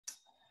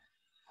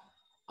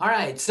All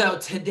right, so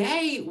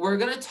today we're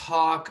going to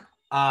talk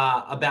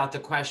about the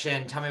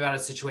question, tell me about a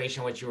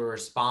situation in which you were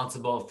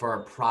responsible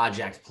for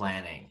project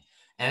planning.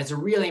 And it's a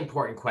really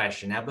important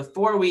question. Now,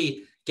 before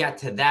we get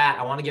to that,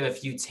 I want to give a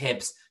few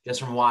tips just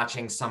from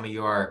watching some of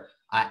your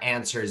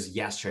answers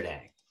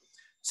yesterday.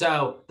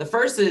 So the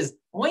first is,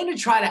 I want you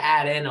to try to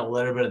add in a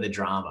little bit of the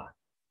drama,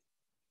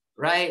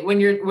 right? When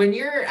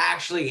you're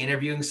actually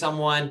interviewing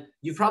someone,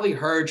 you've probably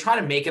heard, try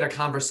to make it a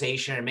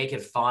conversation and make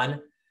it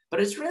fun, but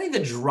it's really the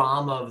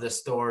drama of the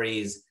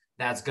stories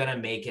that's going to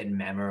make it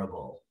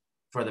memorable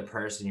for the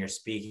person you're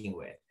speaking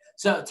with.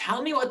 So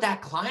tell me what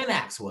that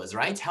climax was,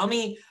 right? Tell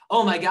me,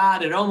 oh my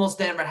God, it almost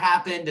never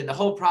happened and the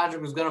whole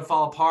project was going to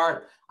fall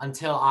apart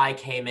until I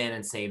came in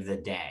and saved the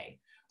day.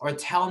 Or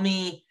tell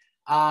me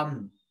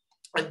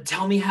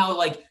how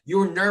like you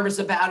were nervous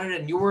about it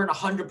and you weren't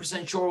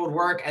 100% sure it would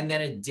work and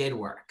then it did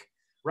work,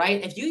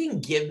 right? If you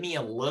can give me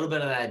a little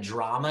bit of that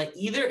drama,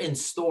 either in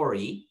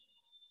story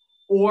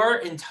or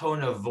in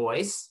tone of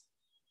voice,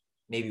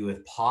 maybe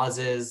with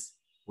pauses,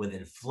 with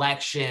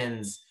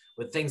inflections,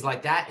 with things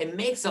like that, it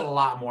makes it a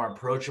lot more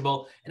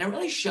approachable. And it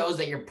really shows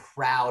that you're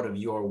proud of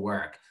your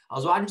work. I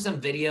was watching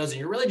some videos and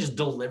you're really just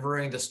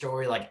delivering the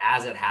story like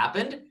as it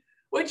happened,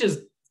 which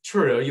is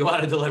true. You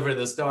want to deliver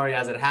the story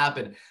as it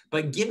happened,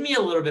 but give me a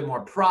little bit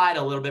more pride,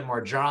 a little bit more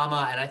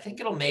drama. And I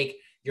think it'll make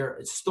your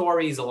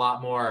stories a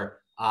lot more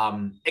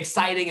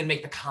exciting and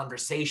make the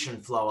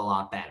conversation flow a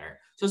lot better.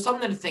 So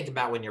something to think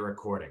about when you're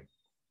recording.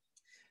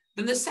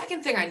 Then the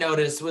second thing I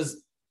noticed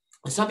was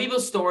some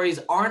people's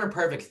stories aren't a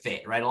perfect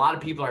fit, right? A lot of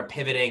people are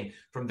pivoting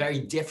from very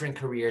different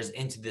careers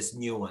into this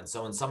new one.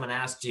 So when someone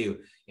asked you,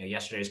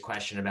 yesterday's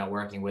question about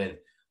working with,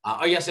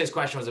 or yesterday's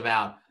question was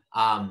about,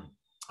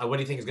 what do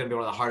you think is going to be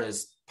one of the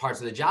hardest parts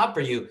of the job for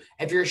you?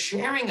 If you're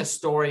sharing a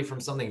story from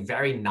something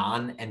very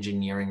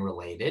non-engineering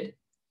related,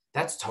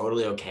 that's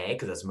totally okay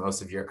because that's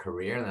most of your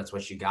career and that's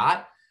what you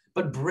got.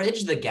 But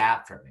bridge the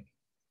gap for me,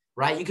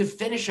 right? You could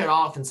finish it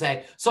off and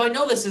say, so I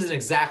know this isn't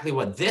exactly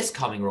what this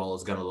coming role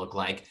is going to look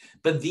like,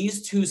 but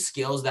these two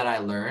skills that I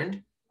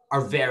learned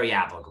are very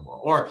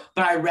applicable.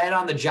 But I read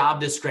on the job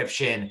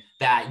description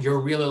that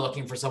you're really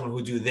looking for someone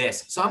who do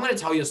this. So I'm going to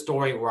tell you a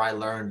story where I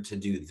learned to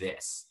do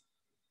this,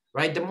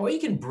 right? The more you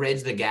can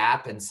bridge the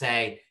gap and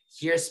say,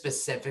 here's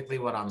specifically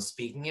what I'm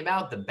speaking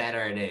about, the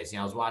better it is.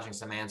 I was watching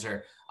some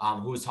answer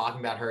who was talking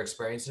about her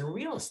experience in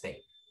real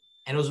estate.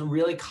 And it was a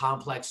really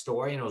complex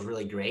story and it was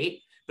really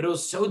great, but it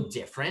was so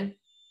different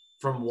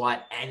from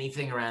what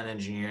anything around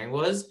engineering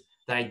was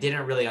that I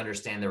didn't really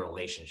understand the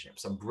relationship.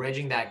 So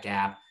bridging that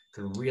gap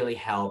could really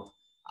help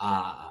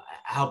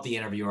the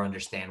interviewer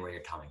understand where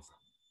you're coming from.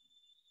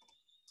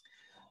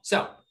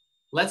 So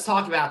let's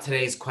talk about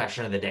today's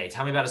question of the day.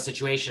 Tell me about a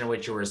situation in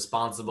which you're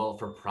responsible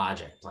for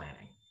project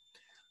planning.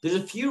 There's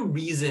a few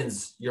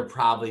reasons you're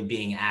probably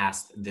being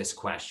asked this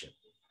question.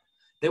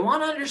 They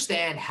want to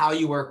understand how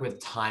you work with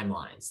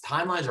timelines.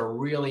 Timelines are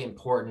really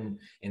important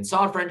in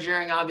software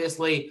engineering,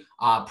 obviously.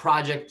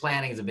 Project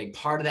planning is a big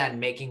part of that, and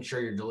making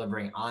sure you're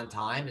delivering on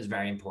time is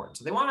very important.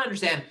 So they want to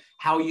understand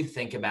how you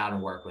think about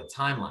and work with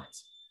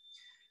timelines.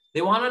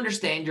 They want to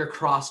understand your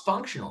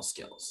cross-functional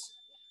skills,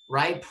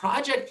 right?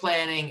 Project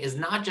planning is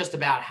not just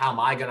about how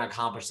am I going to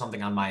accomplish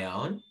something on my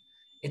own.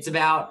 It's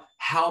about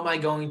how am I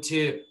going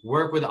to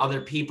work with other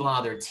people and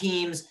other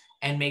teams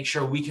and make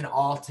sure we can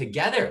all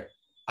together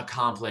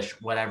accomplish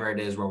whatever it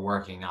is we're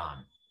working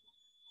on.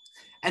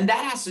 And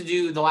that has to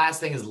do, the last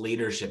thing is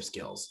leadership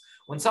skills.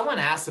 When someone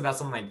asks about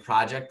something like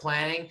project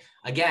planning,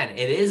 again,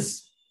 it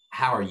is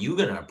how are you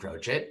going to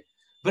approach it,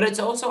 but it's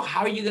also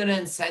how are you going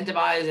to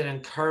incentivize and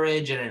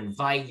encourage and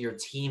invite your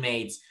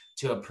teammates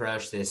to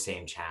approach this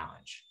same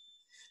challenge.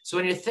 So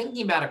when you're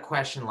thinking about a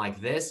question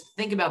like this,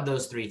 think about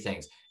those three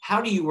things.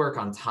 How do you work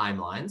on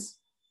timelines?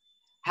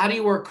 How do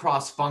you work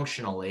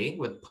cross-functionally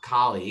with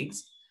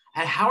colleagues?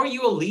 And how are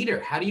you a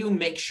leader? How do you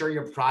make sure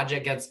your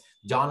project gets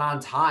done on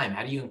time?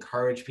 How do you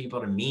encourage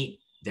people to meet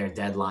their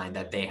deadline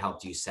that they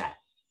helped you set?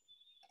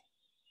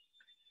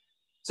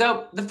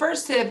 So the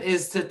first tip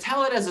is to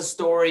tell it as a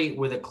story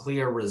with a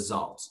clear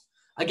result.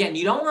 Again,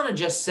 you don't want to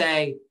just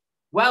say,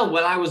 well,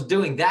 when I was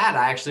doing that,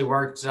 I actually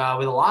worked with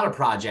a lot of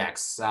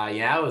projects.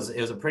 It was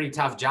a pretty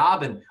tough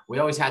job and we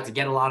always had to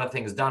get a lot of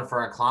things done for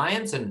our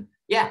clients. And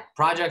yeah,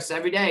 projects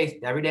every day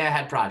I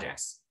had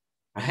projects,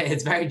 right?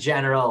 It's very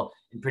general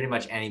and pretty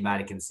much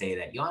anybody can say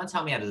that. You want to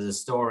tell me that as a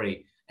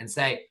story and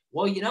say,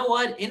 well, you know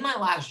what? In my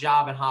last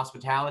job in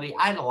hospitality,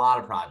 I had a lot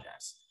of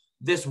projects.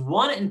 This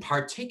one in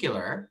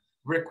particular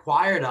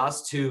required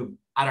us to,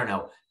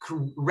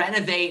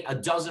 renovate a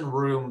dozen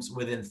rooms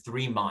within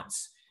 3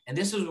 months. And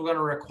this was going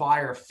to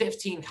require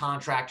 15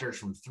 contractors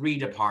from 3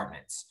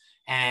 departments.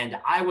 And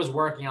I was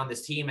working on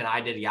this team and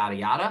I did yada,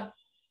 yada.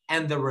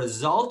 And the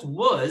result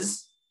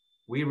was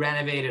we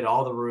renovated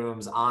all the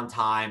rooms on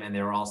time and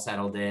they were all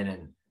settled in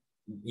and,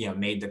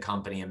 made the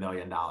company $1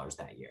 million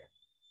that year,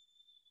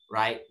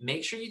 right?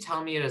 Make sure you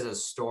tell me it as a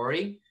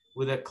story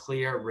with a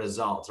clear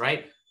result,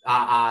 right?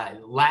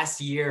 Last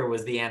year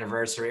was the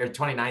anniversary, or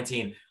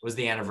 2019 was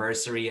the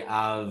anniversary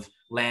of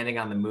landing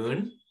on the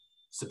moon.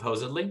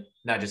 supposedly.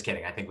 No, just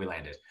kidding. I think we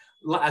landed.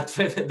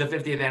 The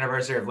 50th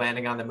anniversary of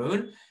landing on the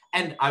moon.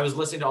 And I was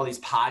listening to all these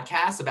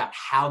podcasts about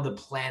how the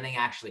planning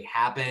actually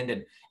happened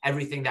and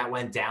everything that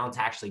went down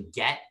to actually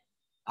get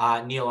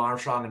Neil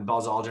Armstrong and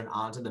Buzz Aldrin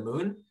onto the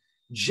moon.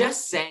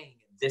 Just saying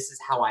this is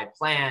how I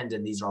planned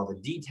and these are all the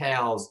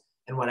details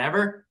and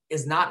whatever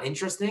is not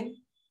interesting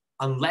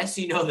unless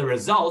you know the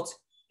result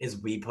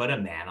is we put a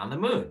man on the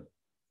moon.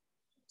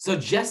 So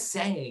just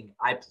saying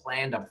I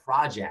planned a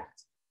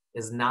project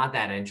is not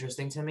that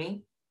interesting to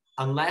me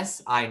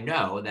unless I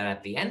know that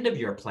at the end of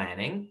your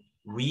planning,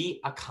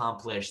 we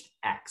accomplished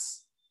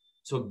X.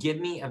 So give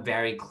me a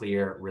very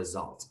clear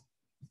result.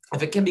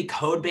 If it can be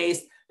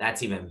code-based,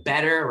 that's even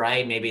better,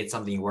 right? Maybe it's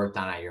something you worked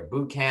on at your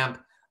boot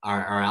camp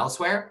or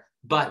elsewhere.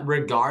 But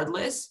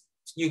regardless,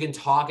 you can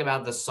talk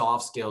about the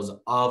soft skills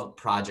of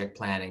project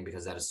planning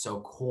because that is so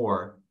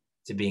core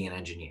to being an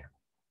engineer.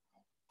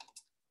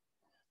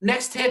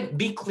 Next tip,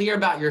 be clear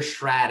about your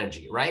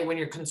strategy, right? When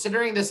you're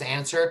considering this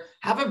answer,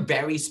 have a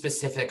very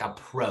specific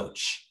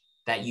approach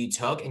that you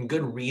took and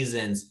good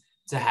reasons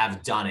to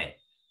have done it.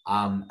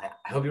 I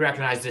hope you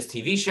recognize this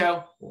TV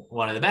show,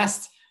 one of the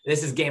best.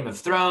 This is Game of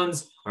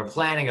Thrones. We're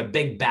planning a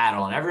big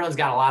battle and everyone's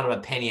got a lot of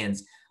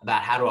opinions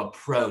about how to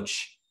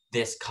approach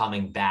this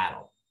coming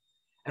battle.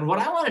 And what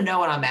I want to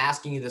know when I'm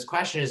asking you this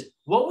question is,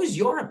 what was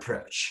your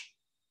approach?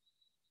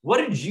 What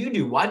did you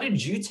do? Why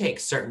did you take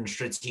certain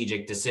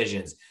strategic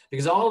decisions?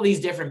 Because all of these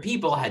different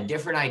people had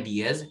different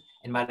ideas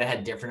and might have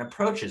had different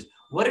approaches.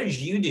 What did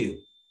you do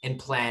in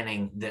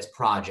planning this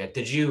project?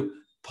 Did you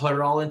put it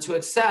all into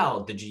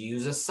Excel? Did you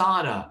use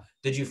Asana?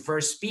 Did you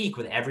first speak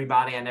with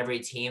everybody on every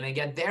team and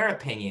get their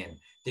opinion?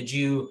 Did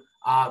you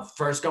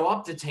first go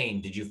up the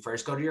team? Did you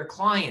first go to your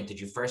client? Did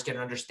you first get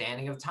an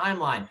understanding of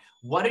timeline?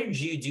 What did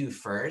you do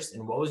first?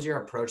 And what was your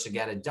approach to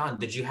get it done?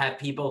 Did you have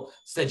people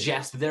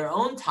suggest their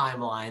own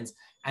timelines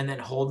and then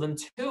hold them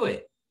to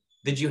it?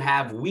 Did you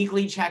have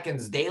weekly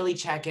check-ins, daily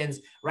check-ins,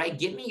 right?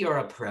 Give me your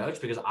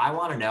approach because I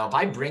want to know if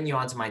I bring you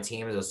onto my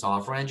team as a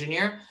software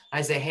engineer,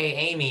 I say, hey,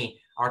 Amy,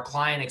 our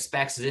client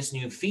expects this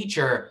new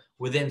feature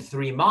within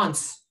 3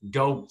 months,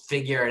 go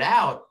figure it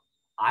out.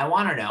 I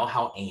want to know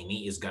how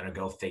Amy is going to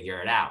go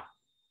figure it out,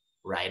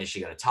 right? Is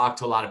she going to talk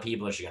to a lot of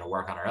people? Is she going to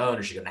work on her own?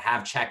 Is she going to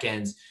have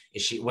check-ins?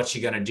 What's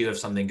she going to do if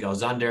something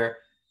goes under,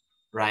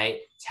 right?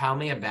 Tell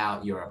me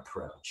about your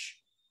approach.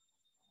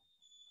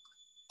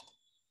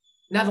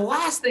 Now, the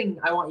last thing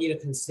I want you to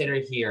consider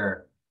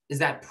here is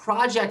that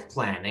project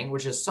planning,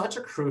 which is such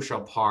a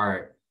crucial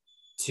part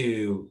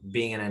to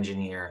being an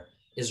engineer,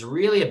 is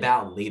really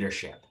about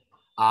leadership.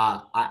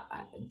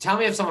 Tell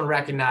me if someone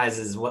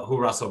recognizes who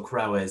Russell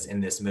Crowe is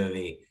in this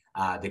movie,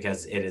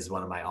 because it is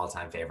one of my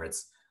all-time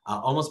favorites.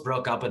 Almost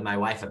broke up with my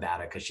wife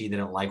about it because she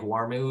didn't like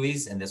war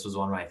movies, and this was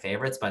one of my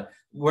favorites, but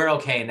we're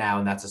okay now,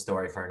 and that's a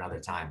story for another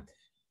time.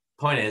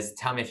 Point is,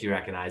 tell me if you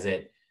recognize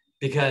it,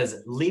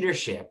 because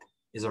leadership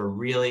is a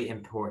really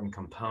important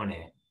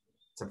component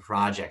to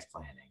project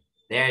planning.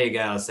 There you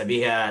go,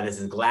 Sabiha. This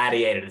is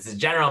Gladiator. This is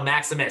General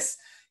Maximus.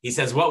 He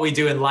says, what we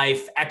do in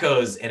life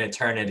echoes in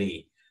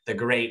eternity. The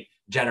great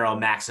General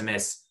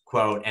Maximus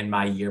quote and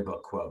my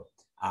yearbook quote.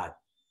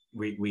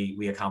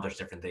 We accomplish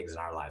different things in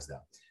our lives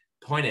though.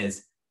 Point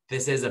is,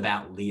 this is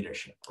about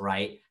leadership,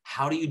 right?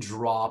 How do you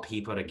draw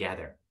people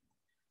together?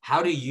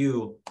 How do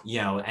you,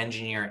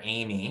 engineer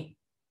Amy,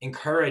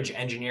 encourage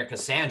engineer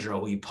Cassandra,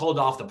 who you pulled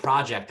off the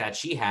project that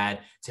she had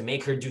to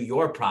make her do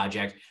your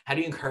project? How do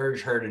you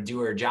encourage her to do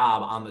her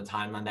job on the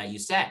timeline that you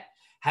set?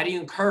 How do you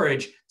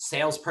encourage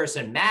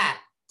salesperson Matt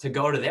to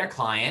go to their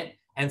client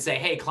and say,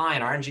 hey,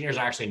 client, our engineers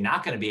are actually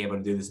not going to be able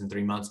to do this in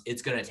 3 months.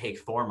 It's going to take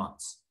 4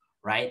 months,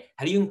 right?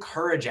 How do you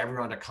encourage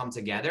everyone to come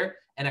together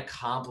and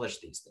accomplish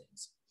these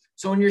things?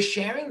 So when you're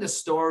sharing the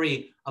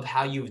story of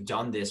how you've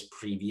done this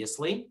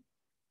previously,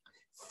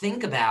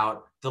 think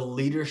about the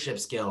leadership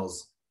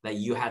skills that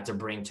you had to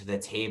bring to the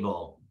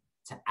table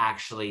to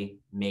actually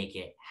make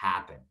it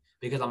happen.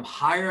 Because I'm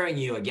hiring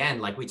you again,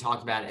 like we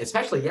talked about,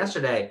 especially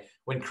yesterday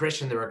when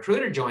Christian, the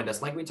recruiter, joined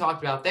us, like we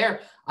talked about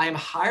there, I am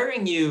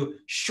hiring you,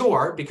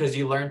 sure, because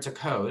you learned to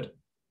code,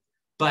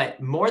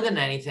 but more than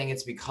anything,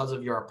 it's because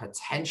of your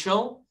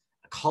potential,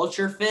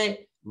 culture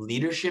fit,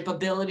 leadership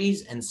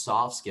abilities, and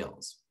soft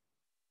skills.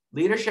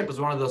 Leadership is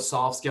one of those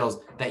soft skills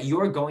that you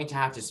are going to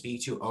have to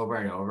speak to over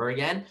and over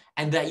again,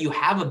 and that you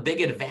have a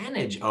big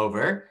advantage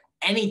over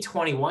any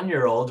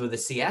 21-year-old with a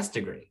CS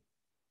degree.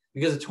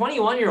 Because a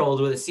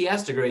 21-year-old with a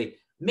CS degree,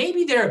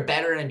 maybe they're a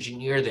better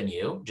engineer than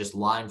you, just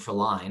line for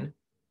line,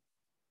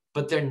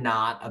 but they're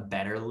not a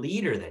better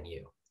leader than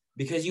you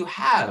because you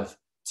have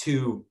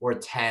 2 or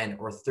 10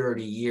 or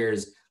 30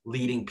 years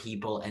leading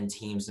people and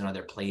teams in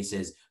other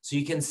places. So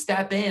you can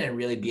step in and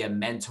really be a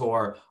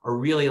mentor or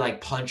really like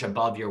punch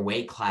above your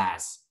weight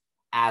class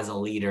as a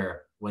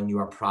leader when you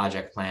are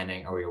project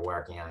planning or you're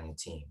working on a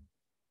team.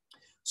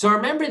 So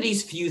remember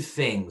these few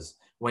things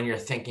when you're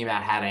thinking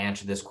about how to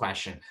answer this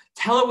question.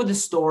 Tell it with a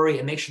story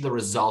and make sure the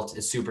result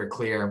is super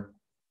clear.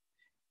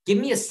 Give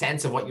me a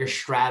sense of what your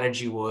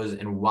strategy was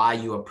and why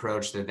you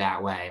approached it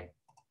that way.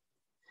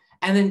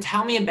 And then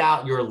tell me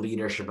about your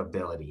leadership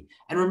ability.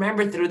 And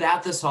remember,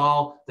 throughout this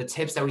all, the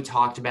tips that we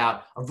talked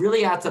about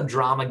really add some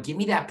drama. Give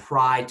me that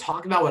pride.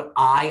 Talk about what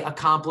I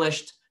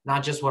accomplished,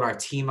 not just what our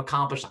team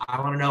accomplished.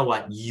 I want to know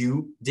what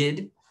you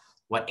did,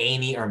 what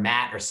Amy or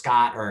Matt or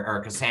Scott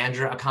or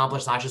Cassandra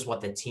accomplished, not just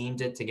what the team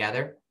did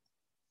together.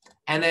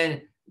 And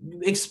then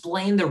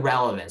explain the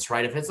relevance,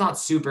 right? If it's not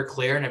super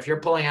clear, and if you're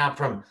pulling out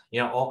from,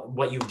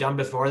 what you've done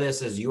before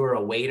this is you were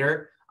a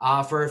waiter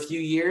for a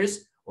few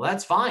years, well,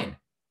 that's fine,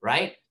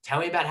 right? Tell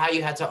me about how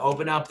you had to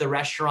open up the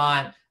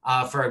restaurant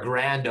for a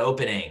grand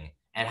opening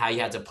and how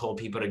you had to pull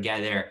people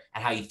together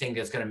and how you think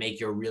that's going to make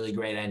you a really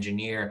great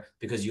engineer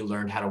because you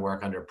learned how to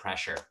work under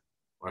pressure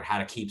or how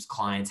to keep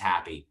clients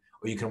happy,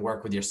 or you can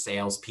work with your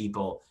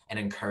salespeople and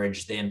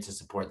encourage them to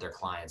support their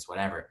clients,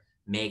 whatever.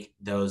 Make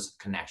those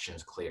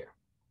connections clear.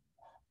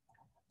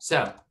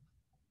 So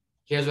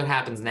here's what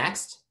happens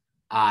next.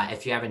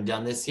 If you haven't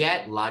done this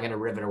yet, log into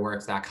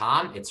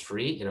riveterworks.com. It's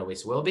free. It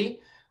always will be.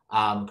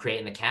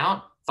 Create an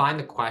account. Find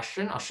the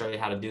question. I'll show you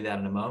how to do that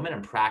in a moment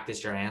and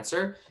practice your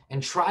answer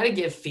and try to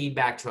give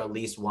feedback to at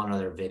least one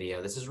other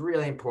video. This is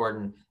really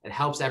important. It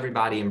helps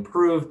everybody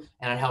improve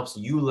and it helps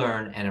you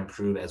learn and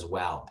improve as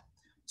well.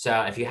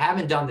 So if you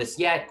haven't done this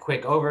yet,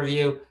 quick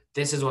overview.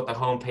 This is what the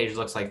homepage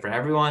looks like for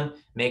everyone.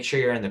 Make sure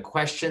you're in the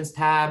questions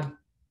tab.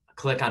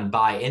 Click on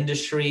by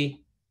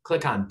industry.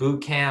 Click on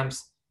boot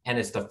camps. And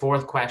it's the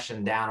fourth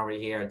question down over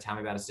here. Tell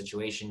me about a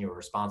situation you were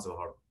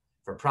responsible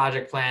for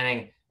project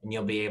planning. And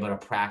you'll be able to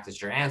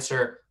practice your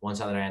answer.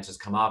 Once other answers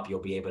come up, you'll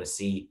be able to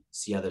see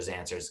others'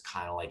 answers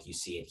kind of like you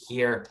see it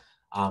here.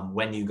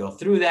 When you go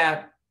through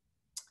that,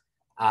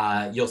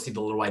 you'll see the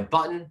little white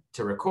button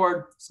to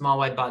record, small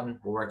white button.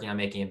 We're working on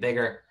making it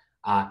bigger.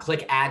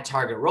 Click add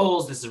target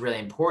roles. This is really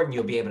important.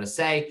 You'll be able to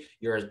say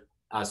you're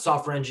a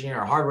software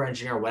engineer or hardware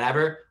engineer or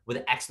whatever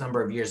with X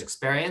number of years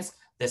experience.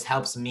 This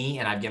helps me,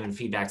 and I've given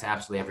feedback to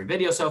absolutely every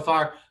video so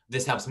far.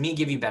 This helps me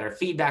give you better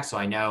feedback so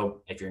I know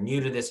if you're new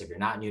to this, if you're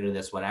not new to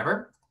this,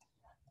 whatever.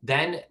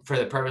 Then for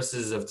the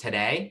purposes of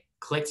today,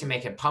 click to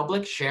make it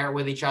public, share it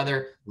with each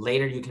other.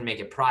 Later, you can make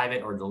it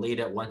private or delete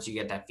it once you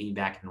get that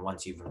feedback and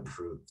once you've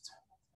improved.